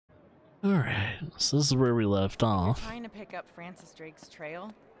Alright, so this is where we left If you're off. trying to pick up Francis Drake's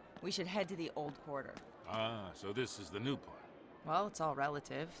trail, we should head to the old quarter. Ah, so this is the new part. Well, it's all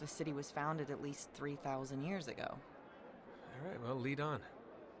relative. The city was founded at least 3,000 years ago. All right, well, lead on.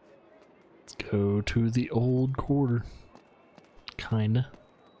 Let's go to the old quarter. Kinda.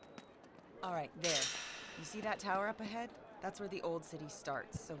 All right, there. You see that tower up ahead? That's where the old city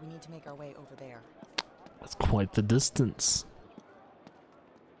starts, so we need to make our way over there. That's quite the distance.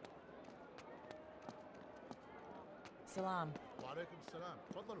 Salam.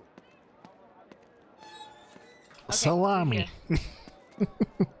 Okay, Salami. here.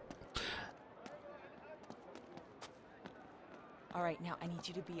 All right, now I need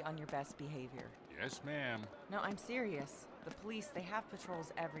you to be on your best behavior. Yes, ma'am. No, I'm serious. The police, they have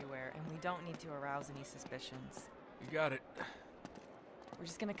patrols everywhere, and we don't need to arouse any suspicions. You got it. We're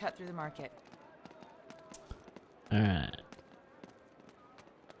just gonna cut through the market. Alright.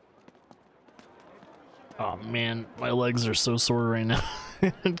 Oh man, my legs are so sore right now.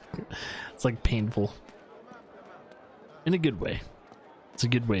 It's like painful. In a good way. It's a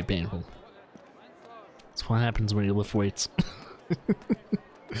good way painful. That's what happens when you lift weights.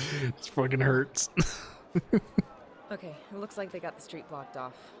 It fucking hurts. Okay, it looks like they got the street blocked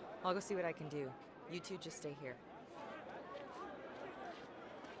off. I'll go see what I can do. You two just stay here.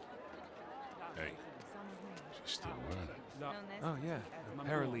 Hey, she's still running. Oh, yeah.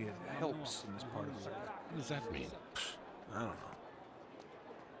 Apparently it helps in this part of the world. What does that mean? I don't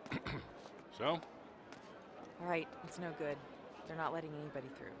know. So? All right, it's no good. They're not letting anybody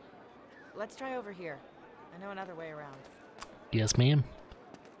through. Let's try over here. I know another way around. Yes, ma'am.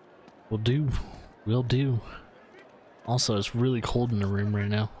 Will do. Will do. Also, it's really cold in the room right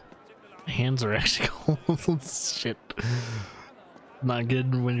now. My hands are actually cold. Shit. Not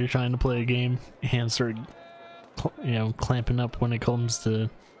good when you're trying to play a game. Hands start, you know, clamping up when it comes to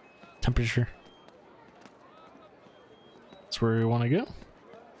temperature. That's where we want to go.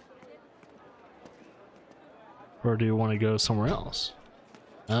 Or do you want to go somewhere else?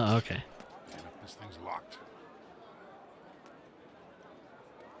 Oh, okay. Damn it, this thing's locked.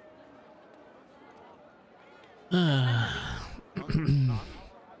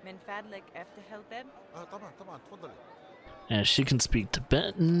 من فضلك افتح الباب. طبعا طبعا تفضلي. And she can speak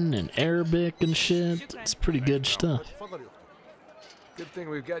Tibetan and Arabic and shit. It's pretty good stuff. تفضلي اختي. Good thing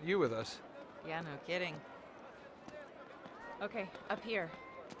we've got you with us. Yeah, no kidding. Okay, up here.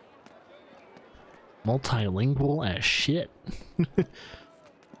 Multilingual as shit.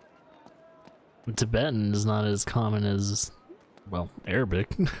 Tibetan is not as common as, well, Arabic.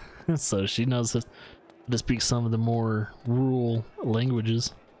 So she knows how to speak some of the more rural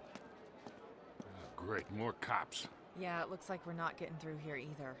languages. Oh, great, more cops. Yeah, it looks like we're not getting through here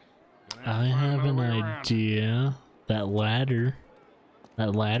either. Gonna I to find have another an way around. idea. That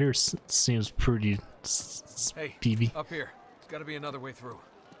ladder seems pretty Hey, speedy. up here. There's got to be another way through.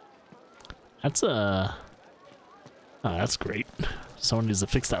 That's oh, that's great. Someone needs to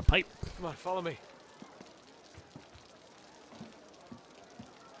fix that pipe. Come on, follow me.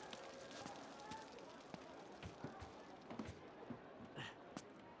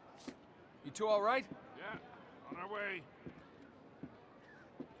 You two all right? Yeah, on our way.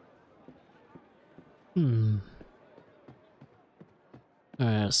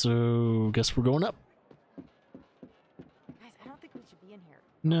 Alright, so guess we're going up. Guys, I don't think we should be in here.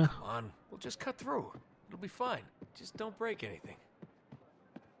 No. Come on, we'll just cut through. It'll be fine. Just don't break anything.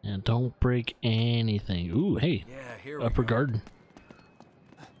 And don't break anything. Ooh, hey. Yeah, here we Upper go. garden.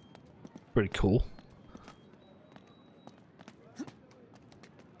 Pretty cool.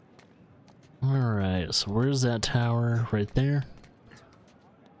 Alright, so where's that tower? Right there.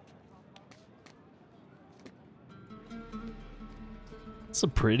 It's a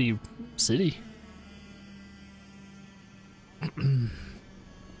pretty city.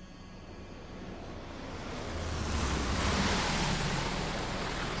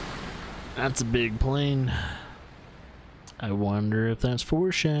 That's a big plane. I wonder if that's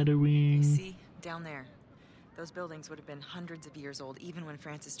foreshadowing. See, down there. Those buildings would have been hundreds of years old, even when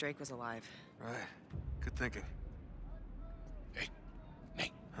Francis Drake was alive. Right. Good thinking. Hey,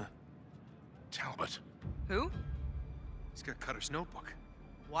 Nate. Huh? Talbot. Who? He's got Cutter's notebook.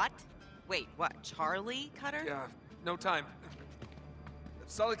 What? Wait, what? Charlie Cutter? Yeah, no time.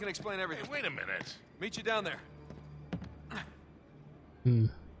 Sully can explain Hey, everything. wait a minute. Meet you down there.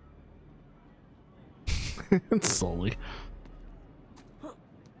 Slowly.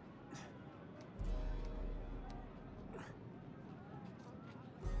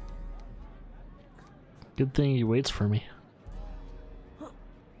 Good thing he waits for me.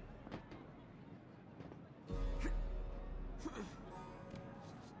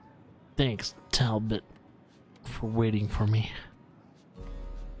 Thanks, Talbot, for waiting for me.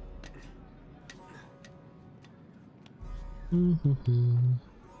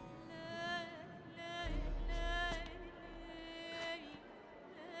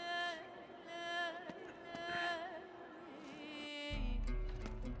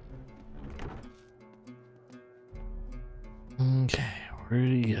 Okay, where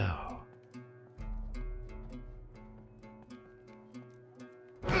did he go?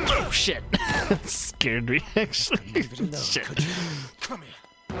 Oh shit! That scared me actually. Shit. Come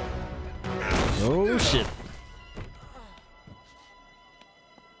here. Oh shit.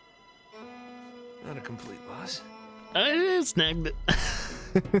 Not a complete loss. I snagged it.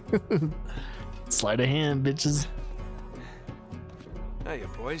 Sleight of hand, bitches. Hiya,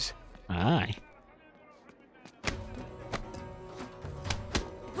 boys. Aye.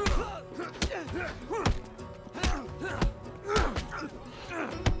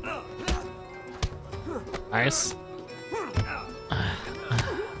 Nice.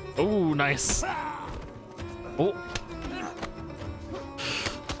 Oh, nice. Oh.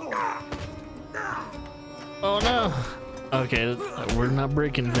 Oh no. Okay, we're not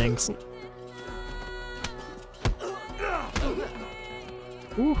breaking things.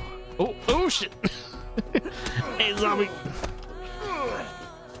 Ooh. Oh, oh shit. Hey, zombie.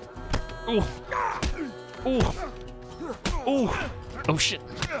 Oh. Oh. Oh. Oh shit.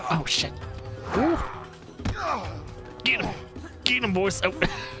 Oh shit. Ooh. Get him! Get him, boys! Oh.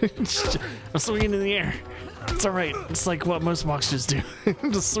 I'm swinging in the air. It's alright. It's like what most boxers do.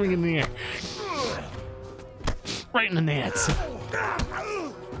 Just swing in the air. Right in the nuts.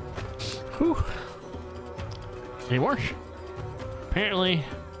 Whew. Any more? Apparently.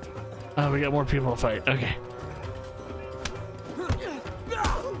 Oh, we got more people to fight. Okay.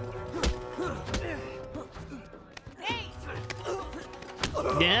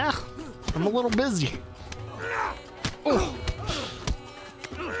 Yeah? I'm a little busy. Oh.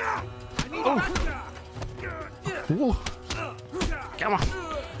 Oh. Ooh. Come on.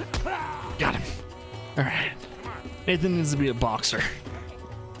 Got him. All right. Nathan needs to be a boxer.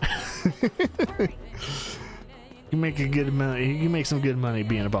 You make a good amount. You make some good money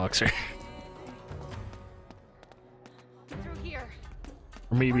being a boxer. Through here.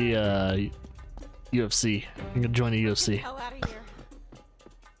 Or maybe UFC. I'm gonna join the UFC. Hell out of here.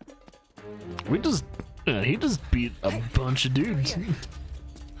 We just he just beat a bunch of dudes.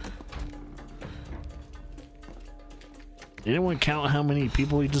 Did anyone count how many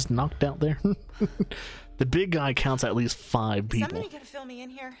people he just knocked out there? The big guy counts at least 5 people. Somebody gonna fill me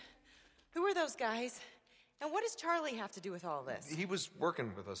in here? Who are those guys? And what does Charlie have to do with all this? He was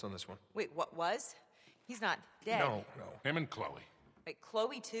working with us on this one. Wait, what was? He's not dead. No. Him and Chloe. Wait,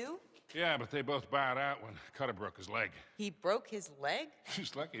 Chloe too? Yeah, but they both bowed out when Cutter broke his leg. He broke his leg?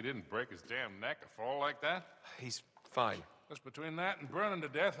 He's lucky he didn't break his damn neck or fall like that. He's fine. Just between that and burning to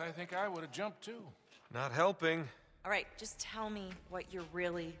death, I think I would have jumped too. Not helping. All right, just tell me what you're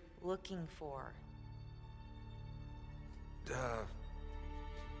really looking for.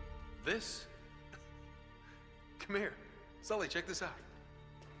 This? Come here. Sully, check this out.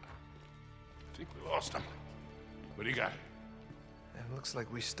 I think we lost him. What do you got? It looks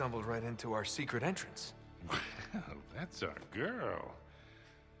like we stumbled right into our secret entrance. Well, that's our girl.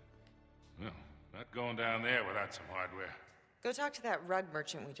 Well, not going down there without some hardware. Go talk to that rug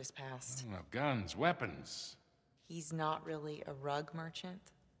merchant we just passed. Oh, guns, weapons. He's not really a rug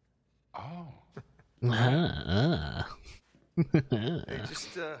merchant. Oh. Hey,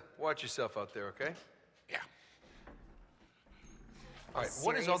 just watch yourself out there, okay? Yeah. All right,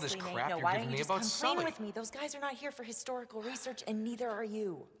 what is all this Seriously, crap Nate? No, you're why giving don't me you just about come Sully? train with me? Those guys are not here for historical research, and neither are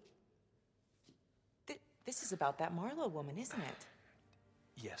you. This is about that Marlowe woman, isn't it?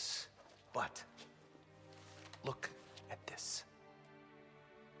 Yes, but look at this.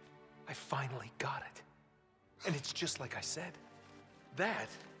 I finally got it. And it's just like I said. That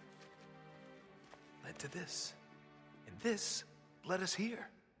led to this. And this led us here.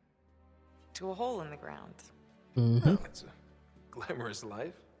 To a hole in the ground. Mm-hmm. It's a glamorous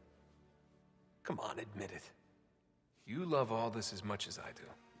life. Come on, admit it. You love all this as much as I do.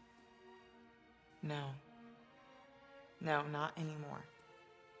 No. No, not anymore.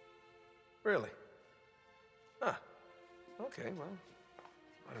 Really? Huh. Okay, well,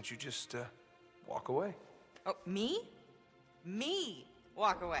 why don't you just walk away? Oh, me? Me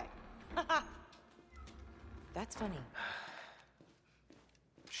walk away. That's funny.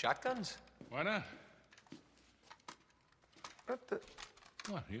 Shotguns? Why not? What the?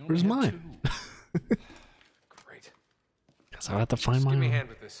 What, you only Where's have mine? 2. Great. Guess I'll have to find Just my give me a own. hand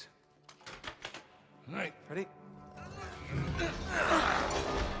with this. Right. Ready?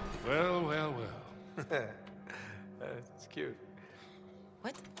 Well, It's cute.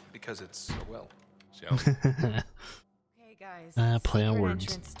 What? Because it's so well. Shelby, Okay, guys. Play on secret words.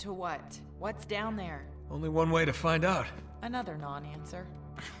 entrance to what? What's down there? Only one way to find out. Another non-answer.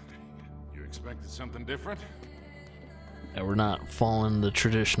 you expected something different? Yeah, we're not following the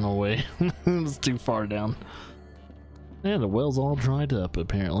traditional way. It's too far down. Yeah, the well's all dried up,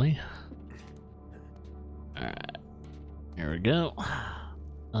 apparently. Alright. Here we go.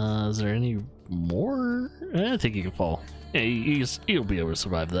 Is there any more? I think you can fall. Yeah, you'll be able to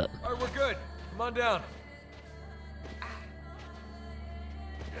survive that. All right, we're good. Come on down.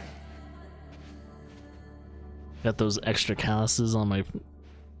 Got those extra calluses on my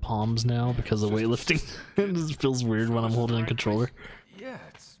palms now because of weightlifting. It just feels weird when I'm holding a controller. Yeah,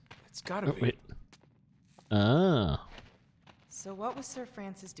 it's gotta Oh, be. wait. Ah. So what was Sir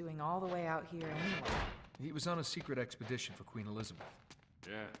Francis doing all the way out here anyway? He was on a secret expedition for Queen Elizabeth.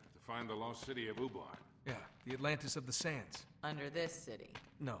 Yeah, to find the lost city of Ubar. Yeah, the Atlantis of the Sands. Under this city.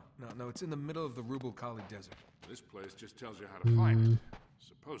 No, it's in the middle of the Rubel Kali Desert. This place just tells you how to find it,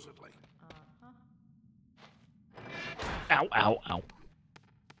 supposedly. Ow, ow, ow.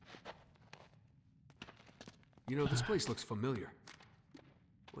 You know, this place looks familiar.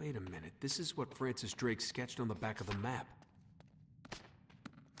 Wait a minute, this is what Francis Drake sketched on the back of the map.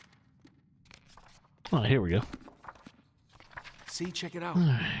 Oh, here we go. See, check it out.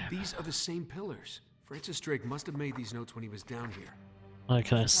 These are the same pillars. Francis Drake must have made these notes when he was down here. Can I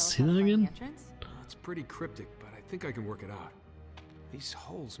Tell us see how to that find the again? entrance? It's pretty cryptic, but I think I can work it out. These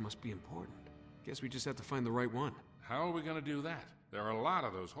holes must be important. Guess we just have to find the right one. How are we gonna do that? There are a lot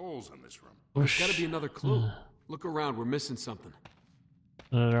of those holes in this room. There's gotta be another clue. Look around, we're missing something.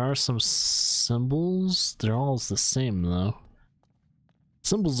 There are some symbols. They're all the same, though.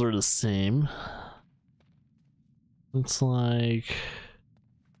 Symbols are the same. Looks like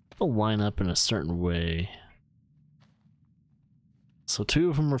they'll line up in a certain way. So two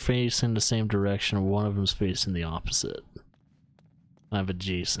of them are facing the same direction, one of them's facing the opposite. Kind of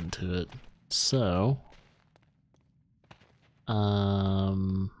adjacent to it. So,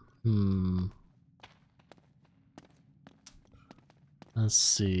 let's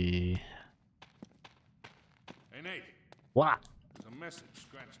see. Hey, Nate, What? there's a message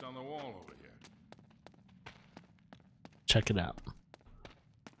scratched on the wall over here. Check it out.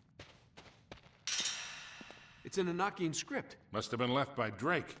 It's an Enochian script. Must have been left by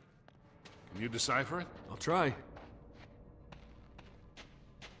Drake. Can you decipher it? I'll try.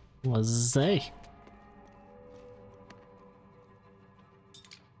 What does it say?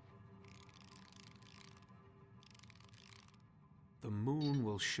 The moon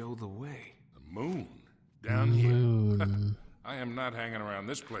will show the way. The moon? Down here? Moon. I am not hanging around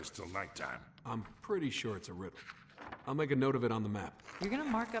this place till nighttime. I'm pretty sure it's a riddle. I'll make a note of it on the map. You're gonna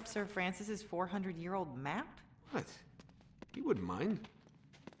mark up Sir Francis's 400-year-old map? What? He wouldn't mind.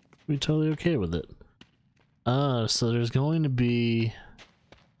 We're totally okay with it. So there's going to be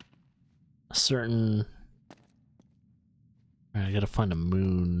a certain... Alright, I gotta find a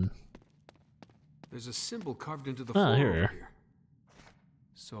moon. There's a symbol carved into the Ah, floor here. over here.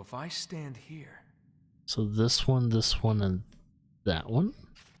 So if I stand here... So this one, and that one.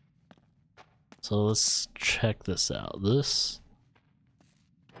 So let's check this out. This...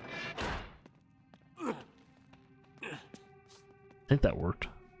 I think that worked.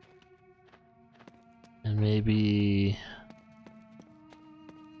 And maybe...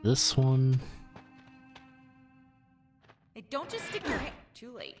 this one. Hey, don't just stick your hand...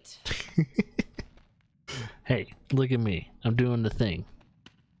 Too late. Hey, look at me. I'm doing the thing.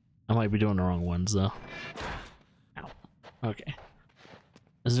 I might be doing the wrong ones, though. Ow. Okay.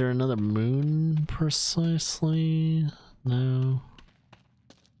 Is there another moon, precisely? No.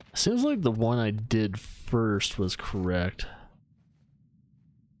 Seems like the one I did first was correct.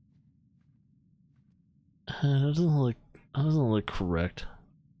 That doesn't look correct.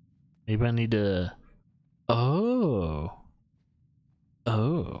 Maybe I need to... Oh.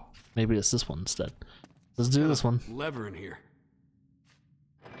 Oh. Maybe it's this one instead. Let's do this one. Lever in here.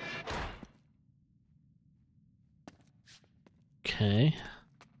 Okay.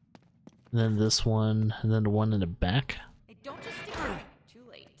 And then this one, and then the one in the back. Hey, don't just stick your hand... Too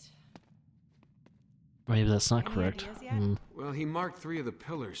late. Maybe that's not Any correct. ideas yet? Hmm. Well, he marked 3 of the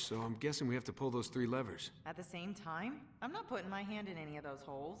pillars, so I'm guessing we have to pull those 3 levers. At the same time? I'm not putting my hand in any of those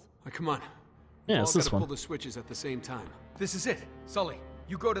holes. Come on. Yeah, We've it's all this gotta one. pull the switches at the same time. This is it. Sully,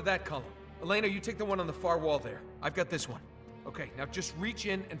 you go to that column. Elena, you take the one on the far wall there. I've got this one. Okay, now just reach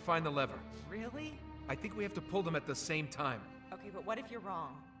in and find the lever. Really? I think we have to pull them at the same time. Okay, but what if you're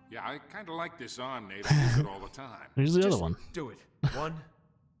wrong? Yeah, I kind of like this on, Nate. I use it all the time. Here's the Just other one. do it. 1,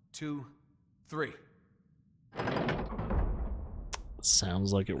 2, 3.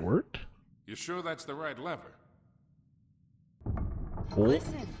 Sounds like it worked. You sure that's the right lever? Oh,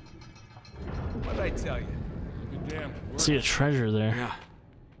 Listen. What'd I tell you? Be damned. It worked. see a treasure there. Yeah,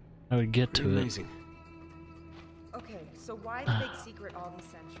 How do we get to it? amazing. Okay, so why the big secret all these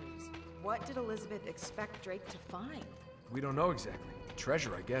centuries? What did Elizabeth expect Drake to find? We don't know exactly.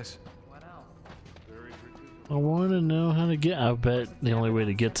 Treasure, I guess. What else? I want to know how to get. I bet the only way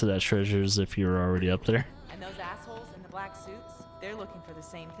to get to that treasure is if you're already up there. And those assholes in the black suits? They're looking for the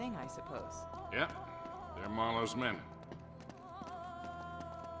same thing, I suppose. Yeah, they're Marlowe's men.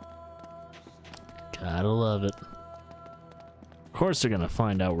 Gotta love it. Of course they're gonna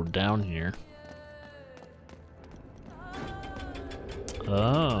find out we're down here.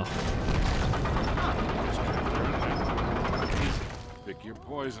 Oh. Pick your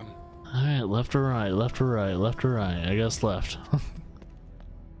poison. Alright, left or right, left or right, left or right. I guess left.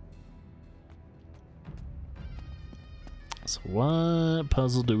 So what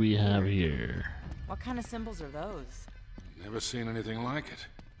puzzle do we have here? What kind of symbols are those? Never seen anything like it.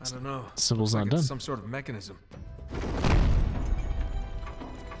 I don't know. Symbol's Looks not like it's done. some sort of mechanism.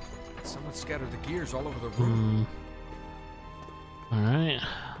 Someone scattered the gears all over the room. Alright,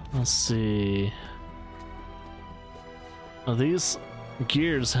 let's see. Oh, these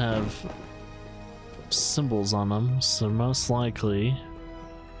gears have symbols on them, so most likely.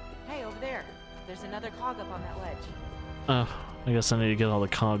 Hey, over there. There's another cog up on that ledge. Oh, I guess I need to get all the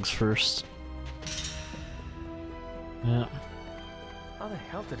cogs first. Yeah. How the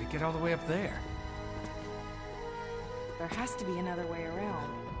hell did it get all the way up there? There has to be another way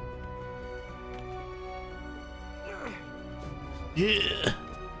around. Yeah.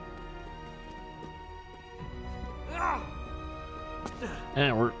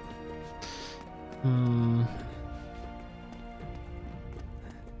 And we're.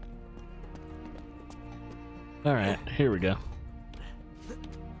 Alright, here we go.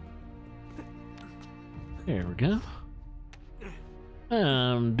 There we go.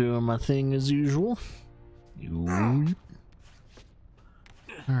 I'm doing my thing as usual. Alright.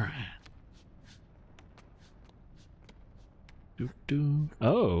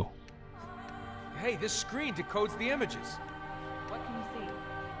 Oh. Hey, this screen decodes the images. What can you see?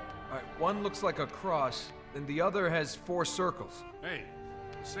 Alright, one looks like a cross, and the other has 4 circles. Hey,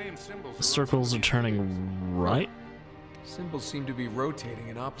 the same symbols. The circles are turning right. Symbols seem to be rotating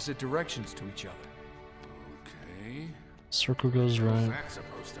in opposite directions to each other. Okay. Circle goes What's right. that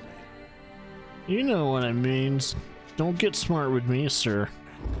supposed to mean? You know what it means. Don't get smart with me, sir.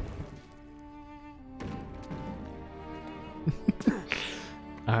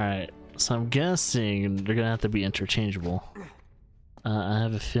 Alright, so I'm guessing they're gonna have to be interchangeable. I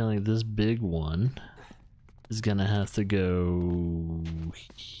have a feeling this big one is gonna have to go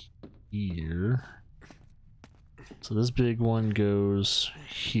here. So this big one goes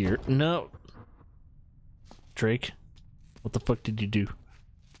here. No! Drake, what the fuck did you do?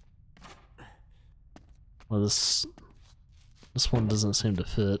 Well, this one doesn't seem to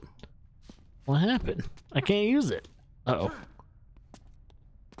fit. What happened? I can't use it. Uh-oh.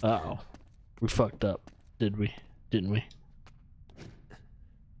 Uh-oh. We fucked up, did we? Didn't we?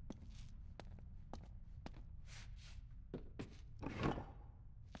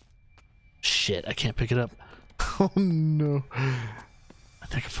 Shit, I can't pick it up. Oh no. I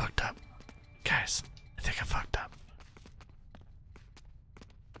think I fucked up. Guys, I think I fucked up.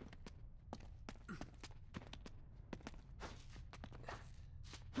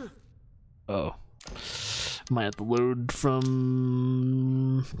 Oh. Might have to load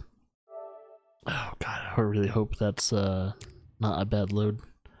from... Oh god, I really hope that's not a bad load.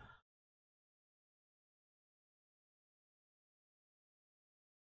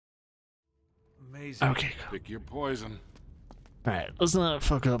 Amazing. Okay, Pick your poison. alright, let's not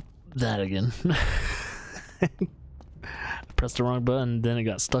fuck up that again. I pressed the wrong button, then it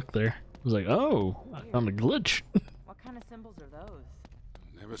got stuck there. I was like, oh, I found a glitch. What kind of symbols are those?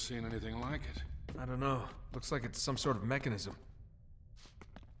 Never seen anything like it. I don't know. Looks like it's some sort of mechanism.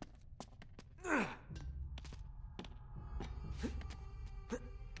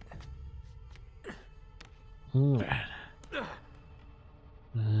 Alright.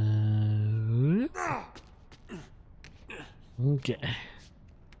 Okay.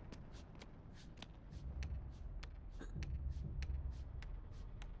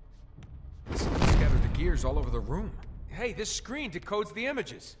 Someone scattered the gears all over the room. Hey, this screen decodes the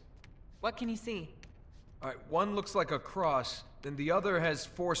images. What can you see? Alright, one looks like a cross, and the other has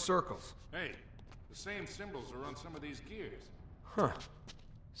 4 circles. Hey, the same symbols are on some of these gears. Huh.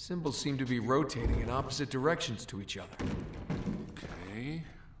 Symbols seem to be rotating in opposite directions to each other. Okay.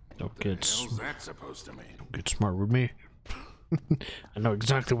 Don't What the get hell's that supposed to mean? get smart with me. I know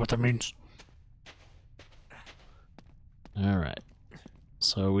exactly what that means. Alright.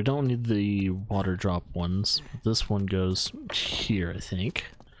 So we don't need the water drop ones. This one goes here, I think.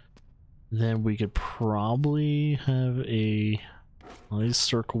 Then we could probably have one of these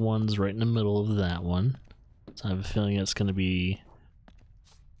circle ones right in the middle of that one. So I have a feeling it's going to be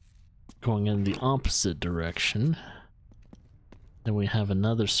going in the opposite direction. Then we have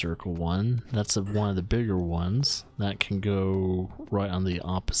another circle one. That's one of the bigger ones. That can go right on the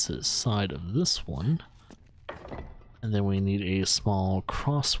opposite side of this one. And then we need a small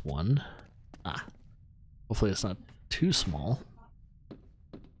cross one. Hopefully it's not too small.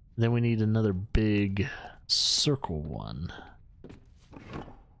 Then we need another big circle one.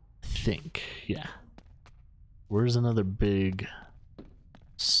 I think, yeah. Where's another big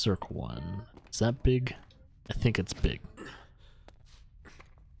circle one? Is that big? I think it's big.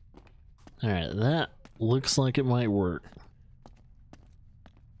 Alright, that looks like it might work.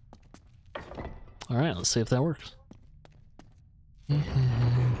 Alright, let's see if that works.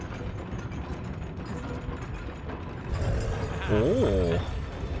 Oh.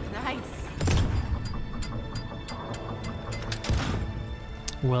 Nice.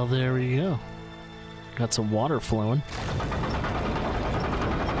 Well, there we go. Got some water flowing.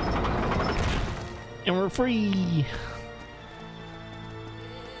 And we're free!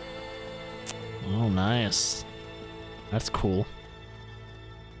 Oh, nice. That's cool.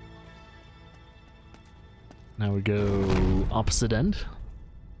 Now we go opposite end.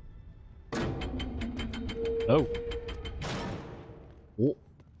 Oh. Oh.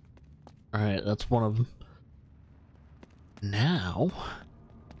 Alright, that's one of them. Now...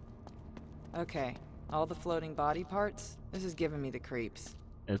 Okay, all the floating body parts? This is giving me the creeps.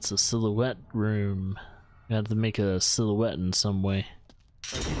 It's a silhouette room. You have to make a silhouette in some way.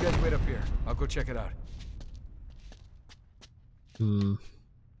 Right, you guys wait up here. I'll go check it out. So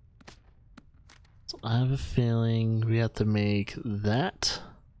I have a feeling we have to make that.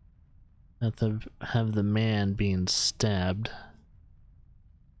 Have to have the man being stabbed.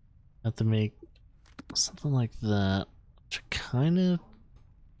 Have to make something like that. To kind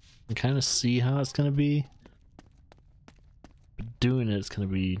of see how it's gonna be. But doing it's gonna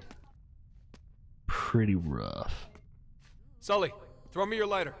be pretty rough. Sully, throw me your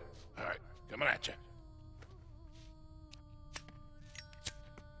lighter. All right, coming at you.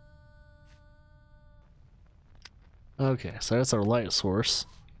 Okay, so that's our light source.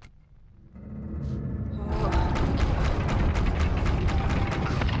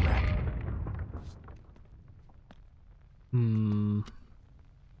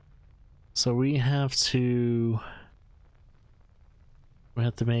 So we have to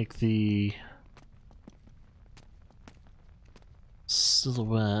make the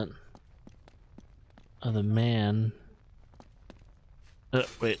silhouette of the man.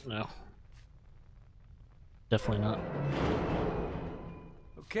 Wait, no. Definitely not.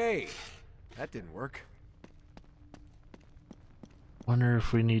 Okay, that didn't work. Wonder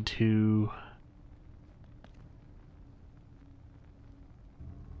if we need to...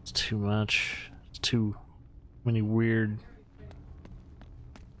 It's too much. It's too many weird...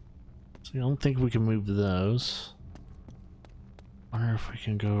 So I don't think we can move those. Wonder if we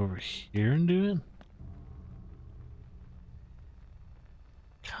can go over here and do it?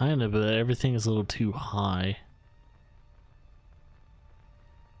 Kind of, but everything is a little too high.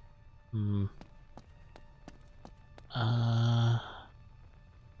 Would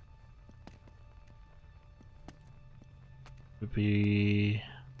be...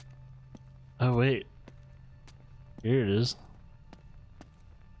 Oh wait. Here it is.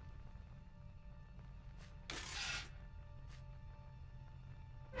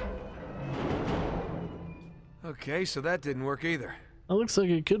 Okay, so that didn't work either. That looks like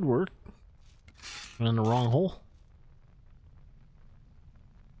it could work. I'm in the wrong hole.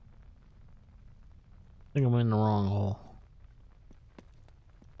 I think I'm in the wrong hole.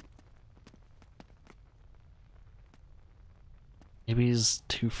 Maybe he's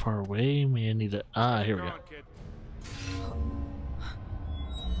too far away. Maybe I need to... Ah, here we go.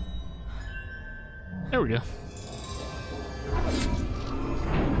 There we go.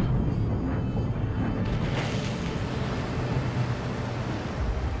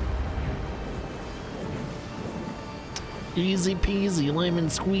 Easy peasy, lemon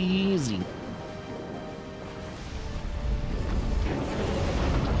squeezy.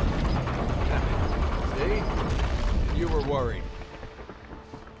 See? You were worried.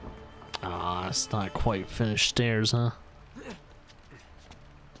 Ah, it's not quite finished stairs, huh?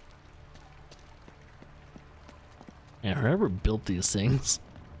 Yeah, whoever built these things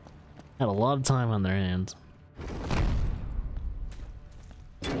Had a lot of time on their hands.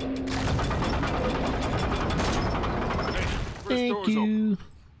 Thank you.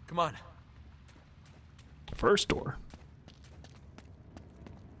 Come on. First door.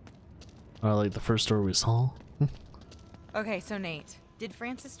 Oh, like the first door we saw. Okay, so Nate, did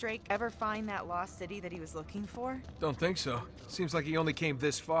Francis Drake ever find that lost city that he was looking for? Don't think so. Seems like he only came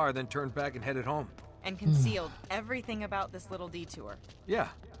this far, then turned back and headed home. And concealed everything about this little detour? Yeah.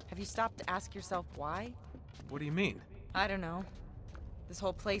 Have you stopped to ask yourself why? What do you mean? I don't know. This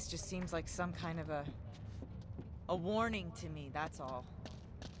whole place just seems like some kind of a warning to me, that's all.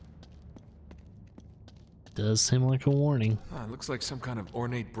 Does seem like a warning. Ah, it looks like some kind of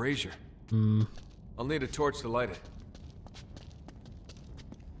ornate brazier. Hmm. I'll need a torch to light it.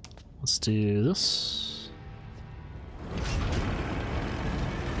 Let's do this.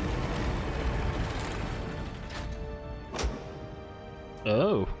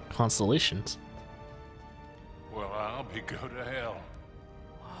 Oh, constellations. Well, I'll be go to hell.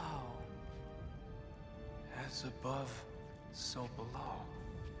 Wow. As above, so below.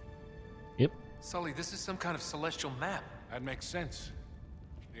 Yep. Sully, this is some kind of celestial map. That makes sense.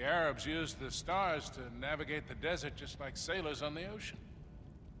 The Arabs used the stars to navigate the desert just like sailors on the ocean.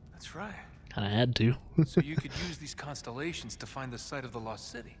 That's right. Kind of had to. So you could use these constellations to find the site of the lost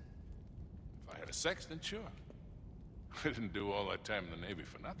city. If I had a sextant, sure. I didn't do all that time in the Navy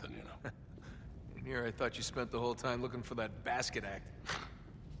for nothing, you know. And here I thought you spent the whole time looking for that basket act.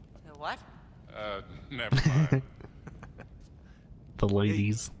 The what? Never mind. The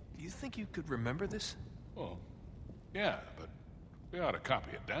ladies. Do you think you could remember this? Well, yeah, but we ought to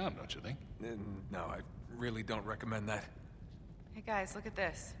copy it down, don't you think? No, I really don't recommend that. Hey guys, look at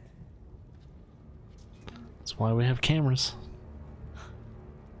this. That's why we have cameras.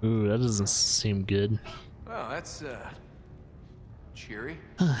 Ooh, that doesn't seem good. Well, that's, cheery.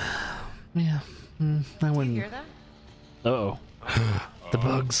 Yeah, I Do you wouldn't. hear that? Uh-oh. The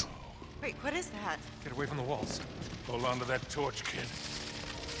bugs. Wait, what is that? Get away from the walls. Hold on to that torch, kid.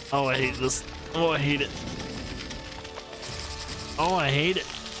 Oh, I hate this. Oh, I hate it. Oh, I hate it.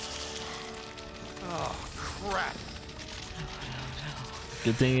 Oh, crap.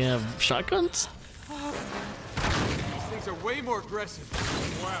 Good thing you have shotguns? These things are way more aggressive.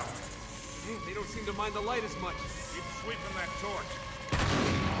 Wow. Man, they don't seem to mind the light as much. Keep sweeping that torch.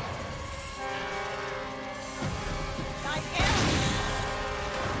 Guys,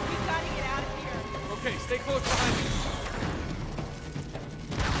 we've got to get out of here. Okay, stay close behind me.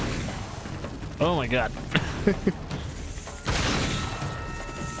 Oh my god.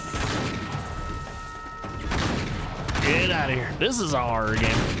 Get out of here. This is a horror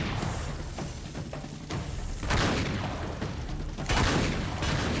game.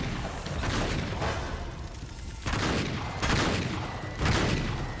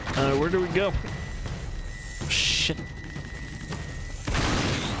 Where do we go? Shit.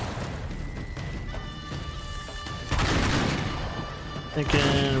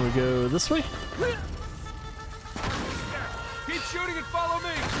 Thinking we go this way? Keep shooting and follow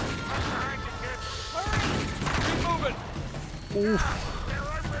me. Behind you, kid. Keep moving. Oof.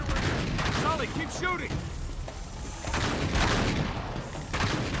 Sully, keep shooting.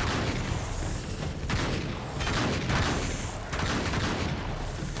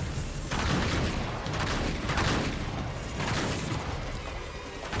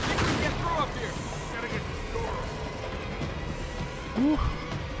 Get through up here. Gotta get this door open. Ooh.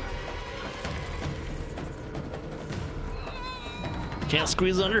 Can't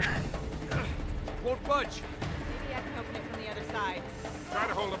squeeze under. Won't budge. Maybe I can open it from the other side. Try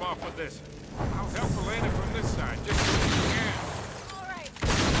to hold him off with this. I'll help Elena from this side, just as you can. All right.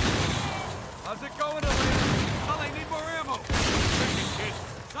 How's it going, Elena? Sully, I need more ammo. Second, kid.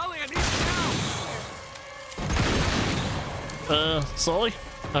 Sully, I need it now. Sully?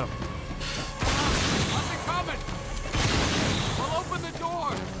 Oh. How's it coming? Well, open the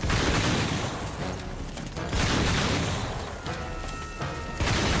door.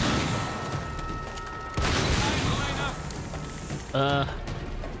 Hi, Elena.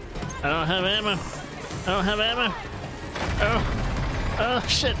 I don't have ammo. I don't have ammo. Oh. Oh,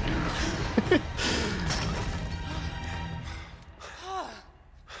 shit.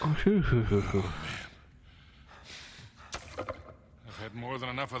 I've had more than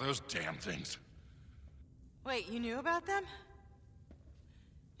enough of those damn things. Wait, you knew about them?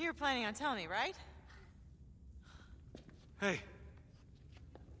 You were planning on telling me, right? Hey.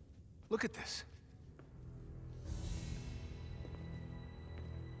 Look at this.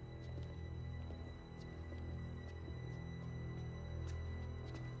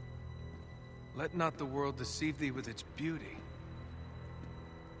 Let not the world deceive thee with its beauty.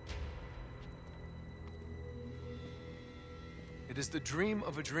 It is the dream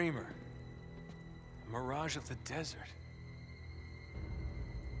of a dreamer. A mirage of the desert.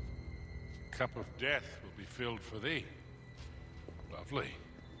 Cup of death will be filled for thee. Lovely.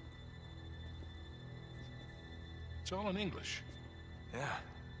 It's all in English. Yeah.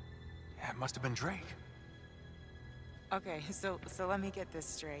 Yeah, it must have been Drake. Okay, so let me get this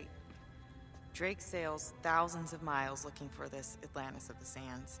straight. Drake sails thousands of miles looking for this Atlantis of the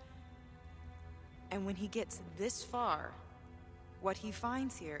Sands. And when he gets this far, what he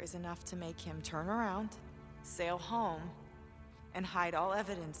finds here is enough to make him turn around, sail home, and hide all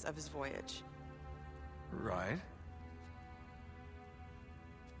evidence of his voyage. Right.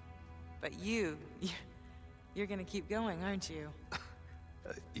 But you're gonna keep going, aren't you?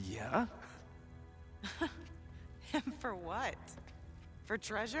 Yeah? And for what? For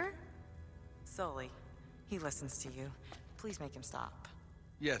treasure? Sully, he listens to you. Please make him stop.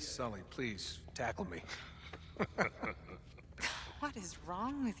 Yes, Sully, please, tackle me. What is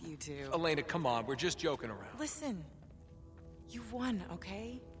wrong with you two? Elena, come on, we're just joking around. Listen, you've won,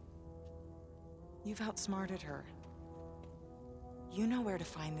 okay? You've outsmarted her. You know where to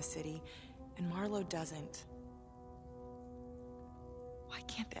find the city, and Marlowe doesn't. Why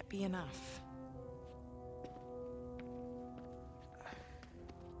can't that be enough?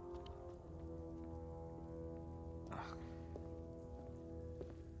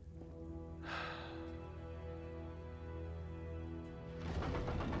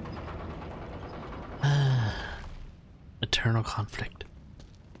 Eternal conflict.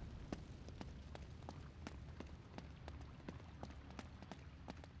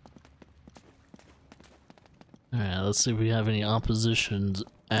 Alright, let's see if we have any oppositions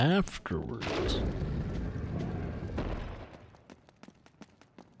afterwards.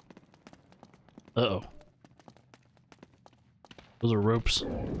 Uh-oh. Those are ropes.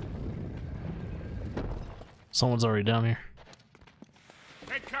 Someone's already down here.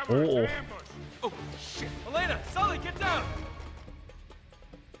 Take cover, it's Oh. an ambush. Oh, shit. Elena, Sully, get down!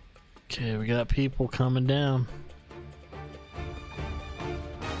 Okay, we got people coming down.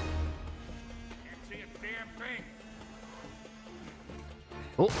 Can't see a damn thing.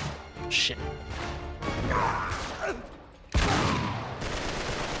 Oh, shit.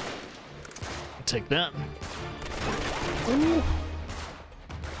 Take that. Ooh.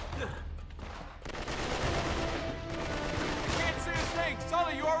 Can't see a thing!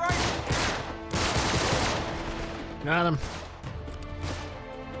 Sully, you alright? Got him.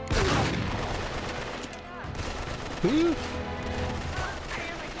 Ooh. Damn, I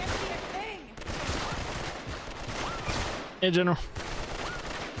can't see a thing! Hey, General.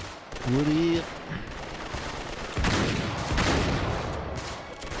 Woody.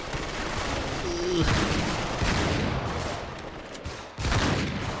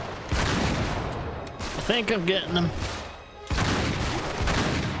 I think I'm getting them.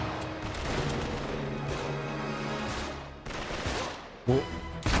 Whoa.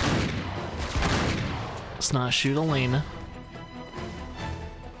 Let's not shoot Elena.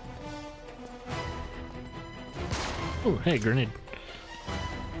 Oh, hey, grenade.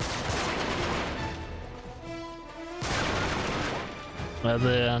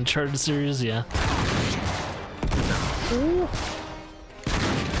 The Uncharted series, yeah. Ooh.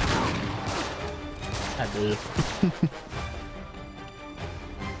 I did.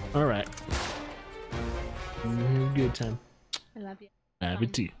 All right. Good time. I love you. Have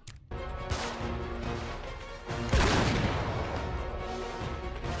it too.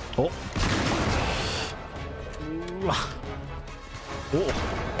 Oh. Oh.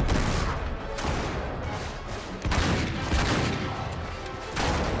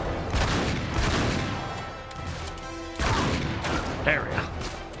 There we go.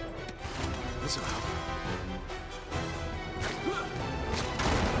 This'll help.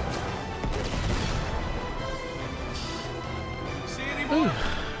 See any more?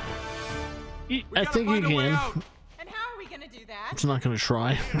 I think you find a way can. out. And how are we gonna do that? It's not gonna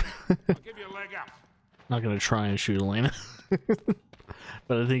try. I'll give you a leg up. Not gonna try and shoot Elena.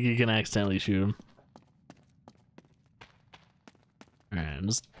 But I think you can accidentally shoot him. Alright, I'm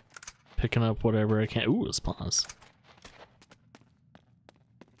just picking up whatever I can. Ooh, a spawns.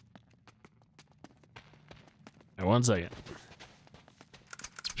 Alright, 1 second.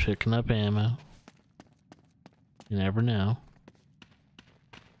 Just picking up ammo. You never know.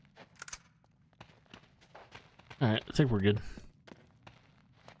 Alright, I think we're good.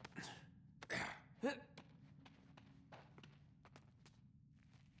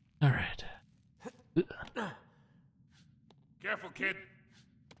 Alright. Careful, kid.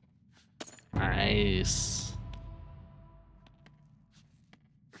 Nice.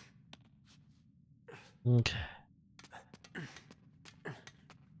 Okay.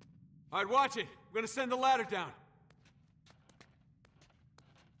 All right, watch it. I'm gonna send the ladder down.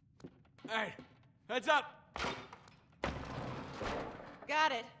 All right, heads up.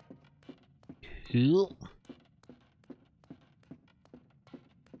 Got it. Cool.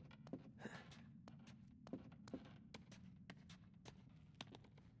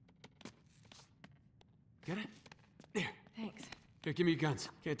 Get it? There. Thanks. Here, give me your guns.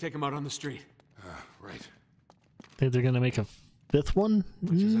 Can't take them out on the street. Right. Think they're gonna make a fifth one?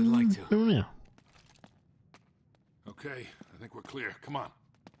 Much as I'd like to. I don't know. Okay, I think we're clear. Come on.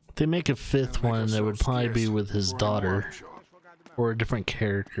 If they make a fifth Gotta make one, that would ourselves probably be scarce with his before our daughter warrant show up. or a different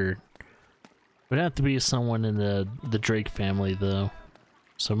character. Would have to be someone in the Drake family though,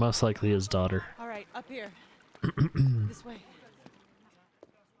 so most likely his daughter. All right, up here. This way.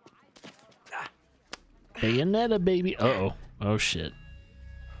 Bayonetta, baby. Uh-oh. Oh shit.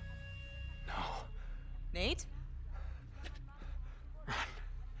 Nate?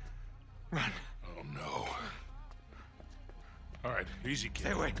 Oh no. All right, easy, kid.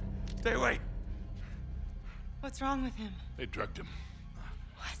 Stay away. Stay away. What's wrong with him? They drugged him.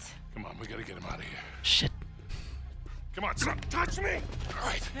 What? Come on, we gotta get him out of here. Shit. Come on, son. Touch me. All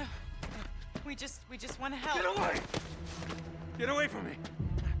right. No. We just want to help. Get away. Get away from me.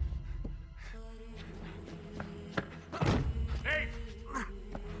 Nate.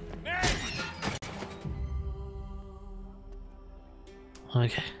 Nate.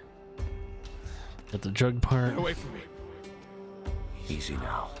 Okay. Got the drug part. Get away from me. Easy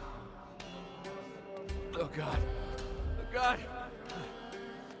now. Oh, God. Oh, God.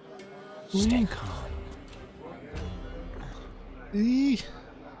 Stay calm.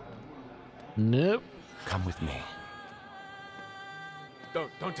 Nope. Come with me,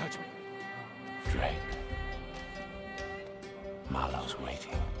 Don't touch me. Drake. Marlowe's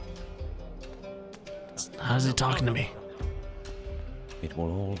waiting. How's he talking to me? It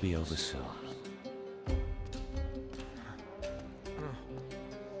will all be over soon.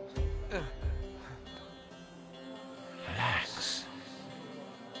 Relax.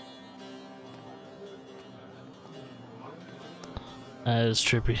 That is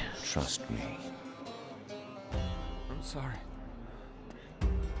trippy. Trust me. I'm sorry.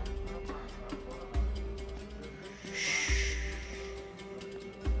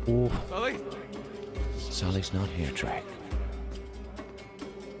 Ooh. Sully? Sully's not here, Drake.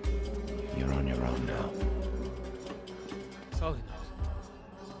 You're on your own now. Sully knows.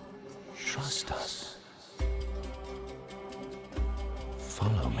 Trust us.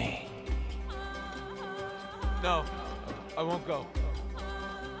 Follow me. No, I won't go.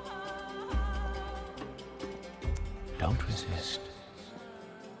 Don't resist.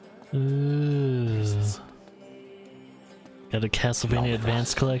 Ooh. Got a Castlevania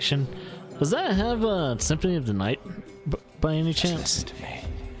Advanced Collection. Does that have Symphony of the Night by any Just chance? listen to me.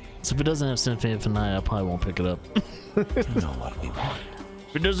 So if it doesn't have Symphony of the Night, I probably won't pick it up. You know what we want.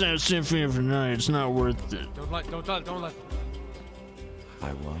 If it doesn't have Symphony of the Night, it's not worth it. Don't let them.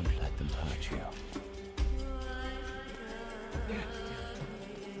 I won't let them hurt you.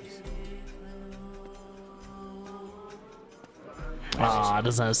 Ah, it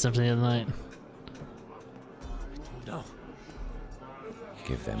doesn't have Symphony of the Night. No.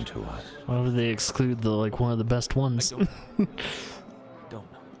 Give them to us. Why would they exclude one of the best ones? Don't know.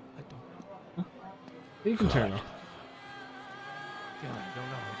 I don't know. You can turn it. Damn,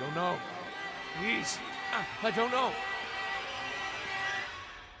 I don't know. Please. I don't know.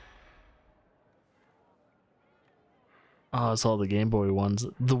 Oh, it's all the Game Boy ones.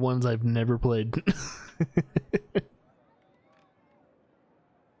 The ones I've never played.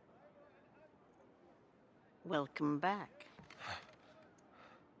 Welcome back.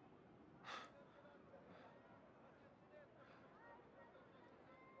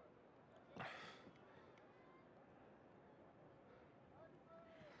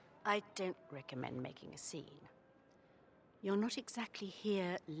 I don't recommend making a scene. You're not exactly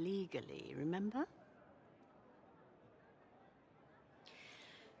here legally, remember?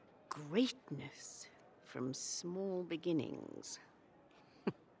 Greatness from small beginnings.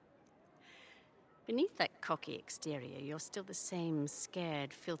 Beneath that cocky exterior, you're still the same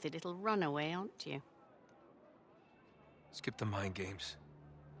scared, filthy little runaway, aren't you? Skip the mind games.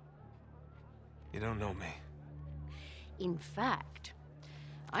 You don't know me. In fact,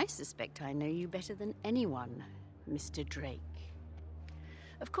 I suspect I know you better than anyone, Mr. Drake.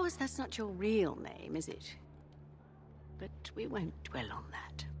 Of course, that's not your real name, is it? But we won't dwell on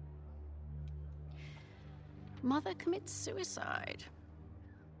that. Mother commits suicide.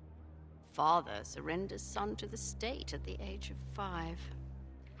 Father surrenders son to the state at the age of 5.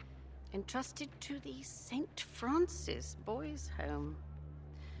 Entrusted to the St. Francis Boys' Home.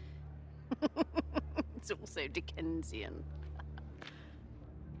 It's also Dickensian.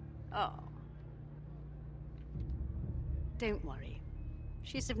 Oh. Don't worry.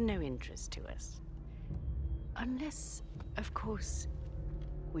 She's of no interest to us. Unless, of course,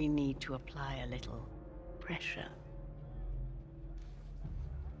 we need to apply a little pressure.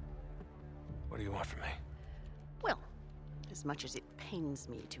 What do you want from me? Well, as much as it pains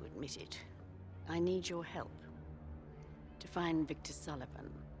me to admit it, I need your help to find Victor Sullivan.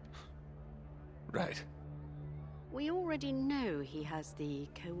 Right. We already know he has the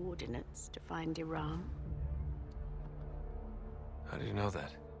coordinates to find Iran. How do you know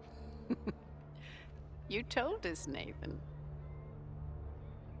that? You told us, Nathan.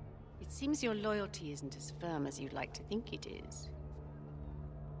 It seems your loyalty isn't as firm as you'd like to think it is.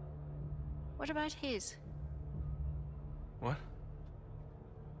 What about his? What?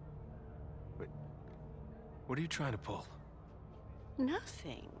 Wait. What are you trying to pull?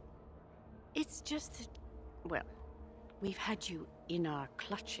 Nothing. It's just that, well, we've had you in our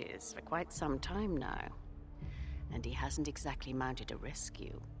clutches for quite some time now. And he hasn't exactly mounted a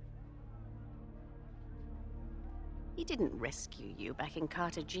rescue. He didn't rescue you back in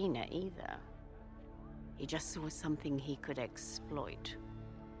Cartagena either. He just saw something he could exploit.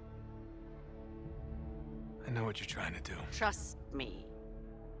 I know what you're trying to do. Trust me.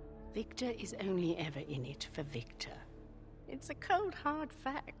 Victor is only ever in it for Victor. It's a cold, hard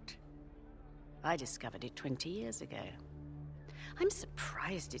fact. I discovered it 20 years ago. I'm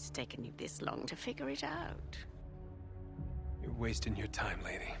surprised it's taken you this long to figure it out. You're wasting your time,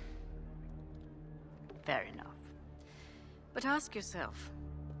 lady. Fair enough. But ask yourself,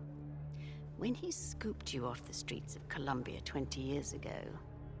 when he scooped you off the streets of Colombia 20 years ago,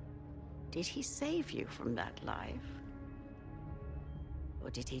 did he save you from that life? Or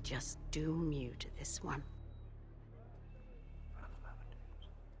did he just doom you to this one?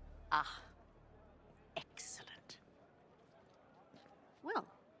 Ah, excellent. Well,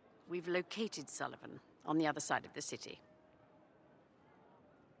 we've located Sullivan on the other side of the city.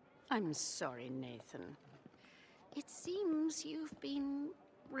 I'm sorry, Nathan. It seems you've been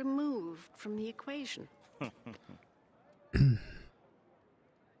removed from the equation.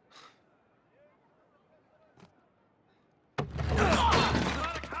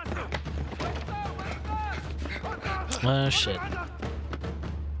 Oh, shit.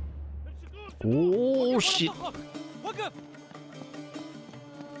 Oh, shit.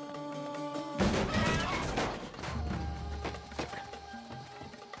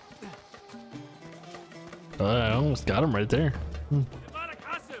 I almost got him right there.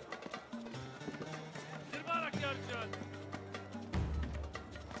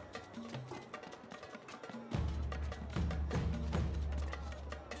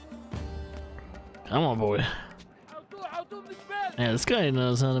 Come on, boy. Yeah, this guy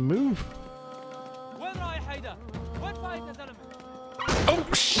knows how to move. Oh,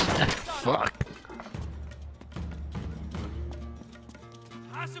 shit. Fuck.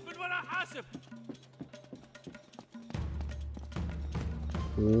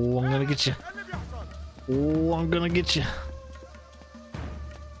 Oh, I'm gonna get you. Oh, I'm gonna get you.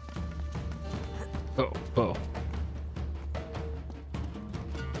 Oh, oh.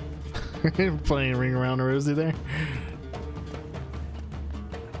 Playing Ring Around the Rosie there.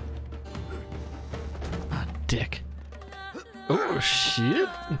 Ah, dick. Oh, shit.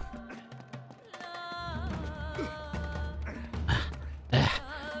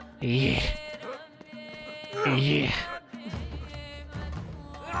 Yeah. Yeah.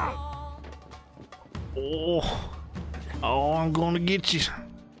 Oh. Oh, I'm gonna get you.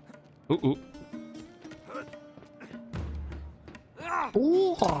 Ooh, ooh.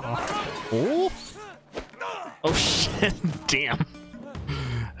 Oh. Oh. Oh, shit. Damn.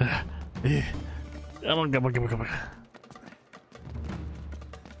 Come on, come on, come on, come on.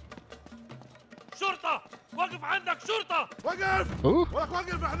 شرطة! وقف عندك شرطة! وقف! Ooh.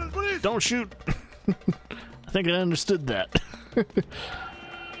 وقف احنا البوليس! Don't shoot. I think I understood that.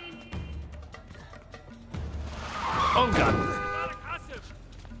 Oh, God.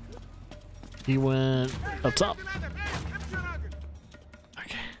 He went up top.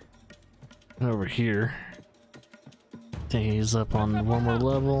 Okay. Over here. I think he's up on one more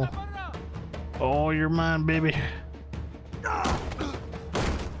level. Oh, you're mine, baby.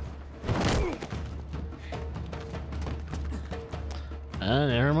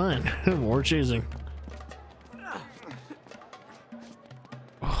 Never mind. More chasing.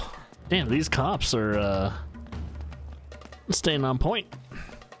 Oh, damn, these cops are staying on point.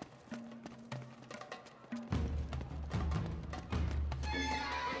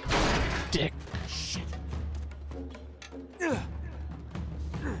 Dick. Shit.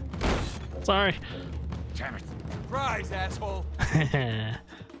 Sorry. Damn it. Surprise, asshole!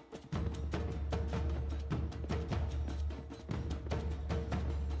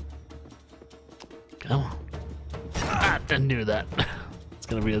 Come on. Ah, I knew that. It's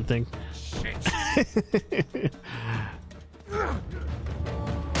gonna be a thing. Shit.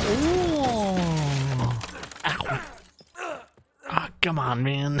 Ooh. Ow. Ah, come on,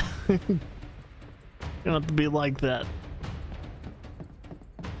 man. You don't have to be like that.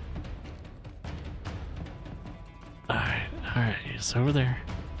 Alright, he's over there.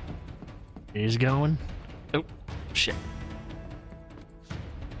 He's going. Oh, shit.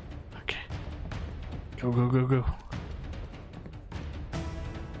 Okay. Go, go, go, go.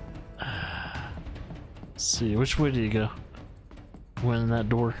 Let's see, which way do you go? Went in that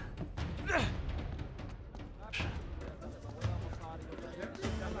door. Where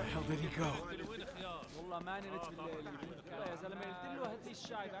the hell did he go?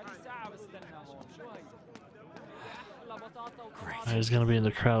 Oh, he's gonna be in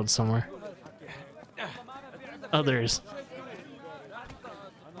the crowd somewhere. Oh, there he is.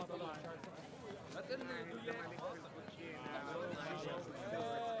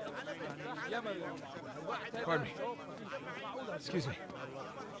 Pardon me. Excuse me.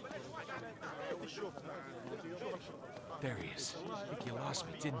 There he is. I think you lost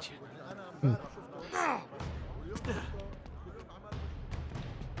me, didn't you?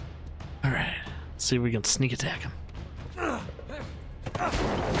 Alright, let's see if we can sneak attack him.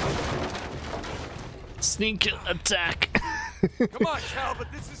 Sneak attack. Come on, Talbot,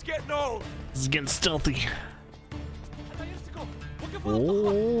 this is getting old. This is getting stealthy.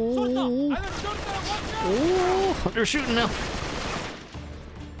 Oh, they're shooting now.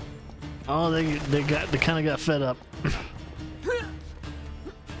 Oh, they kind of got fed up.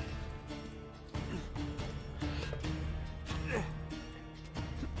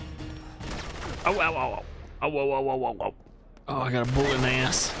 Oh, ow, ow, ow. Oh, whoa, whoa, whoa, whoa, whoa. Oh, I got a bullet in the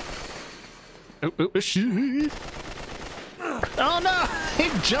ass. Oh, oh, shit. Oh, no. He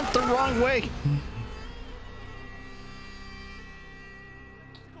jumped the wrong way.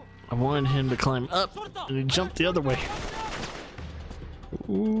 I wanted him to climb up, and he jumped the other way.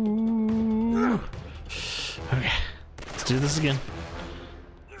 Ooh. Okay, let's do this again.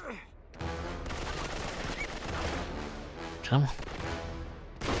 Come on.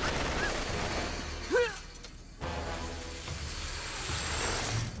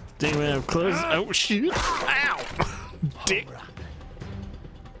 Dang, we have close. Oh, shoot. Ow. Dick.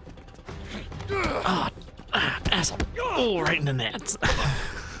 Oh, asshole. Oh, right in the nuts.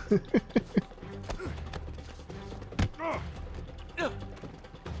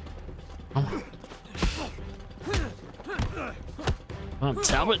 Well,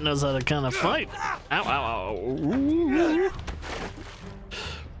 Talbot knows how to kind of fight. Ow, ow, ow. Ooh.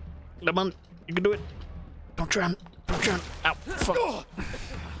 Come on, you can do it. Don't drown. Don't drown. Ow, fuck.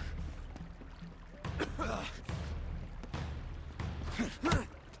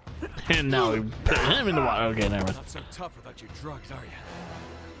 And now we put him in the water. Okay, never mind. Not so tough without your drugs, are you?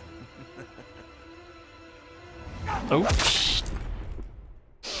 Oh.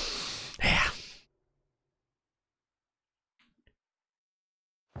 Yeah.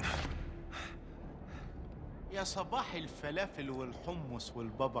 يا صباح الفلافل والحمص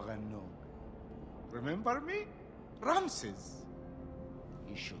والبابا غنوج. Remember me? Ramses.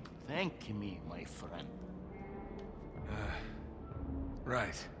 You should thank me, my friend.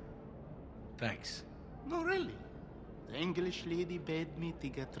 Right. Thanks. No, really. The English lady bade me to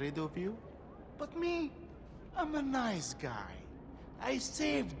get rid of you. But me, I'm a nice guy. I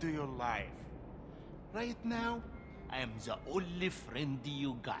saved your life. Right now, I am the only friend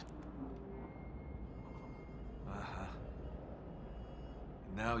you got. Uh-huh.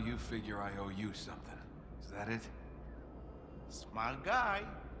 Now you figure I owe you something. Is that it? Smart guy.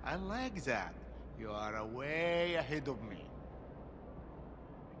 I like that. You are way ahead of me.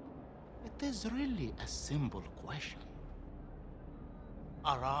 It is really a simple question.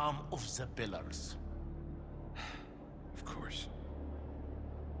 Aram of the Pillars. Of course.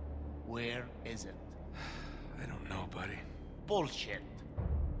 Where is it? I don't know, buddy. Bullshit.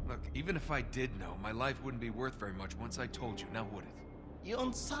 Look, even if I did know, my life wouldn't be worth very much once I told you, now would it? You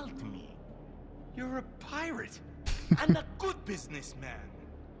insult me. You're a pirate. And a good businessman.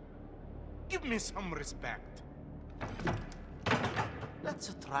 Give me some respect.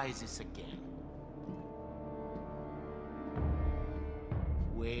 Let's try this again.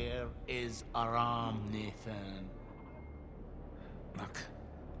 Where is Aram, Nathan? Look,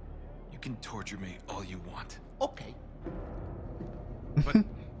 you can torture me all you want. Okay, But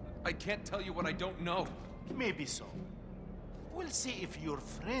I can't tell you what I don't know. maybe so. We'll see if your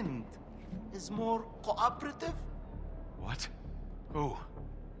friend is more cooperative? What? Who?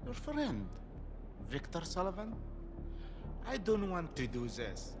 Your friend, Victor Sullivan. I don't want to do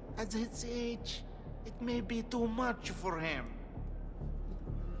this. At his age, it may be too much for him.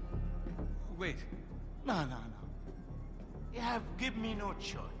 Wait. No. You have given me no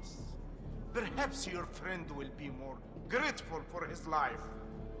choice. Perhaps your friend will be more grateful for his life.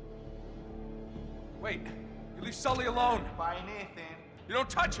 Wait. You leave Sully alone. Bye, Nathan. You don't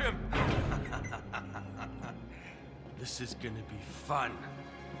touch him! This is gonna be fun.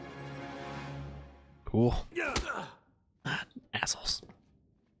 Cool. Assholes.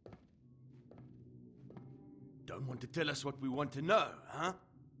 Don't want to tell us what we want to know, huh?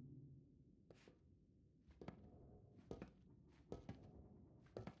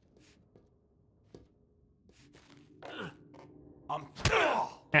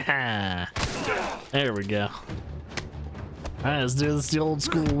 There we go. Alright, let's do this the old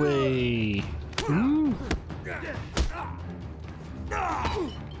school way. Ooh.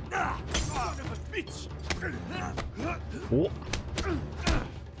 Oh.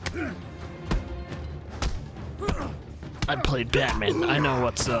 I played Batman. I know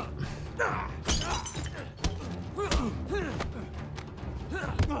what's up.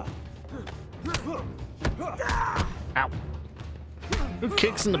 Ow. Who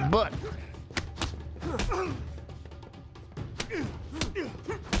kicks in the butt?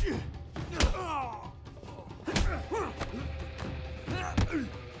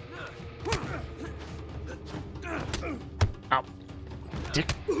 Ow.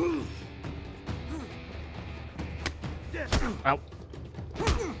 Dick. Ow.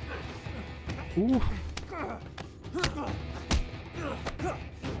 Ooh.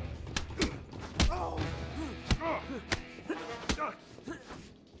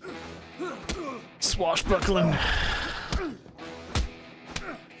 Swashbuckling.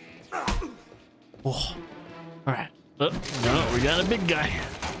 Oh. Alright. Oh, no, we got a big guy.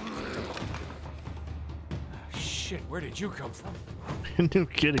 Shit, where did you come from? No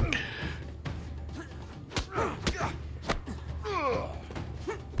kidding.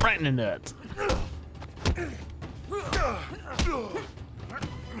 Right in the nuts.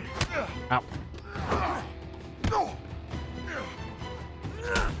 Ow.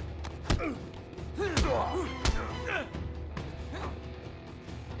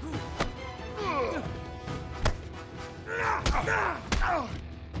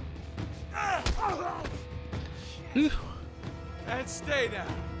 And stay down.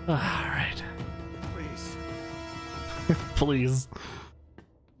 All right. Please. Please.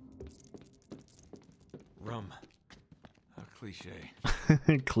 Rum. A cliche.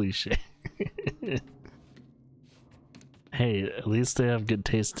 Cliche. Hey, at least they have good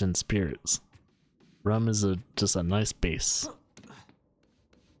taste in spirits. Rum is just a nice base.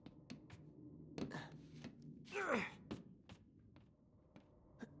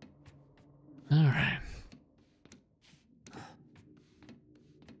 All right.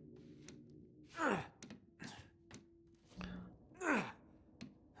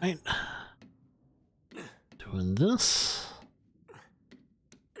 Right. Doing this.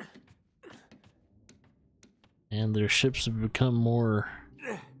 And their ships have become more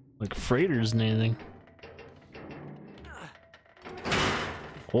like freighters than anything.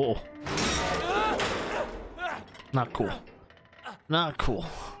 Oh. Not cool. Not cool.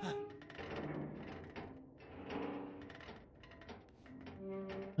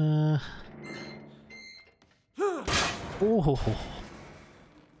 Oh.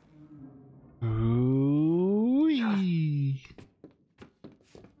 Ooh-wee.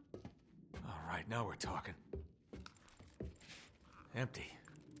 All right, now we're talking. Empty.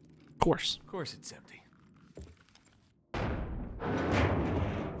 Of course. Of course it's empty.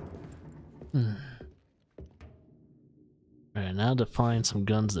 Alright, now to find some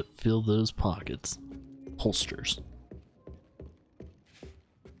guns that fill those pockets. Holsters.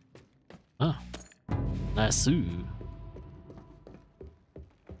 Oh. Nice. Ooh.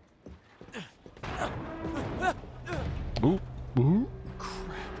 Ooh.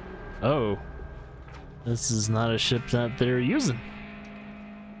 Oh. This is not a ship that they're using.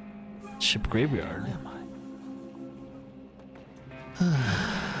 Ship graveyard. Where am I?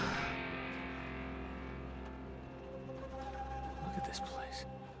 Look at this place.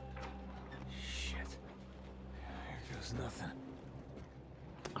 Shit. Here goes nothing.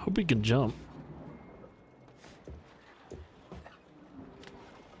 I hope we can jump.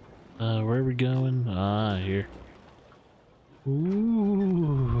 Where are we going? Ah, here.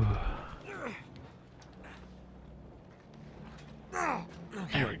 Ooh.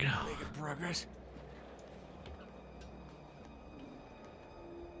 There we go. Making progress.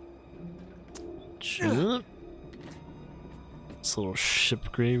 Shit. This little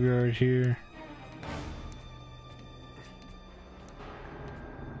ship graveyard here.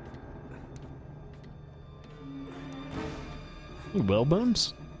 Whale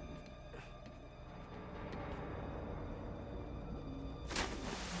bones?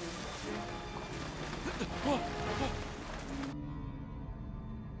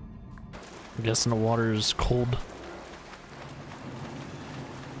 I'm guessing the water is cold.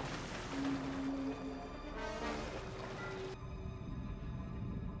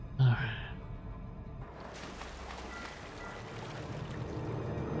 Alright.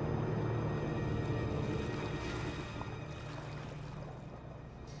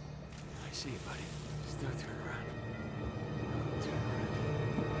 I see you, buddy. Just don't turn around.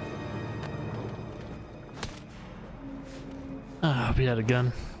 I hope he had a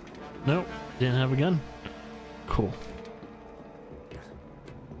gun. Nope, didn't have a gun. Cool.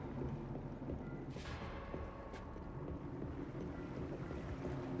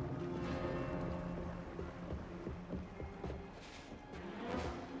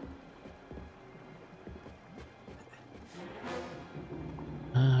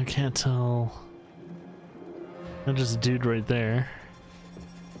 I can't tell. There's just a dude right there.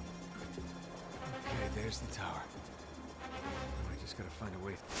 Okay, there's the tower. I just gotta find a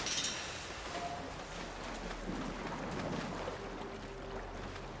way.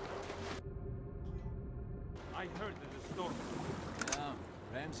 I heard there's a storm.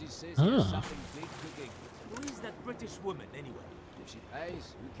 Ramsey says Ah. there's something big cooking. Who is that British woman, anyway? If she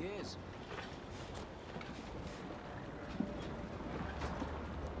pays, who cares?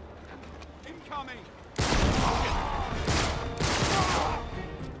 Incoming!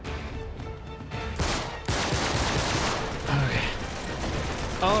 Okay.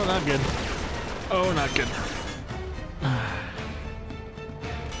 Oh, not good. Oh, not good.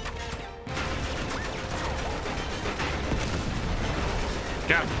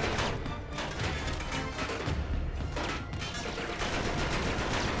 Got him.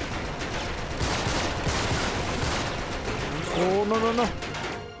 Oh, no, no, no.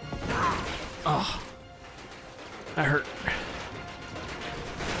 Oh. That hurt.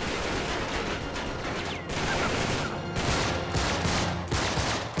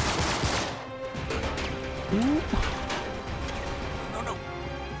 Ooh. No, no.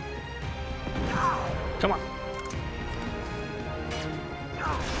 Come on.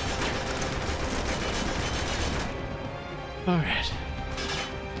 All right.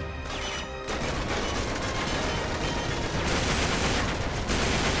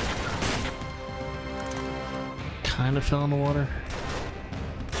 Kind of fell in the water.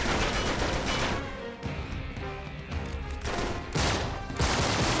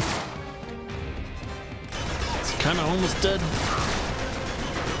 It's kind of almost dead.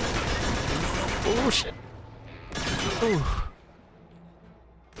 Oh shit. Oh.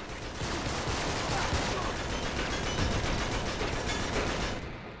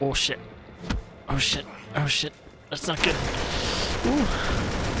 Oh shit. Oh shit. Oh shit. That's not good. Ooh.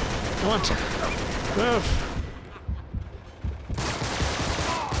 Come on. Move.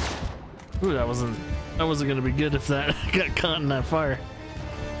 Ooh, that wasn't gonna be good if that got caught in that fire.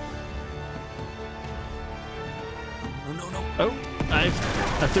 No, no, no. Oh, I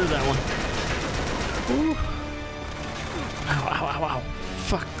threw that one. Ooh. Ow, ow, ow, ow.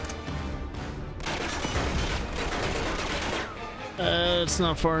 Fuck. It's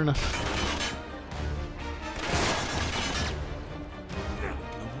not far enough.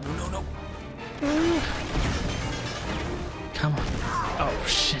 No, no, no. Ooh. Come on. Oh,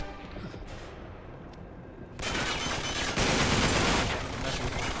 shit.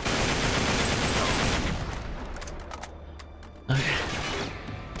 Okay.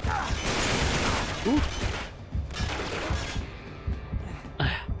 Ooh.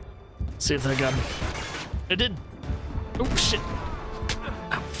 See if that got me. It did. Oh shit.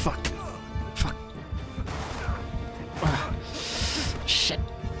 Oh fuck. Fuck. Shit.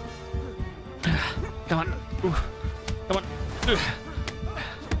 Come on. Ooh. Come on.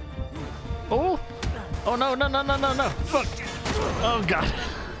 Oh. Oh no, no, no, no, no, no. Fuck. Oh god.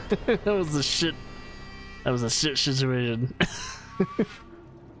 That was a shit. That was a shit situation.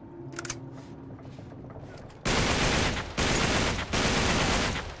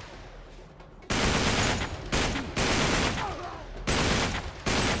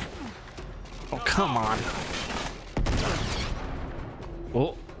 Oh, come on.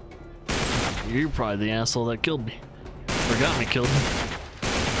 Oh. You're probably the asshole that killed me. Or got me killed.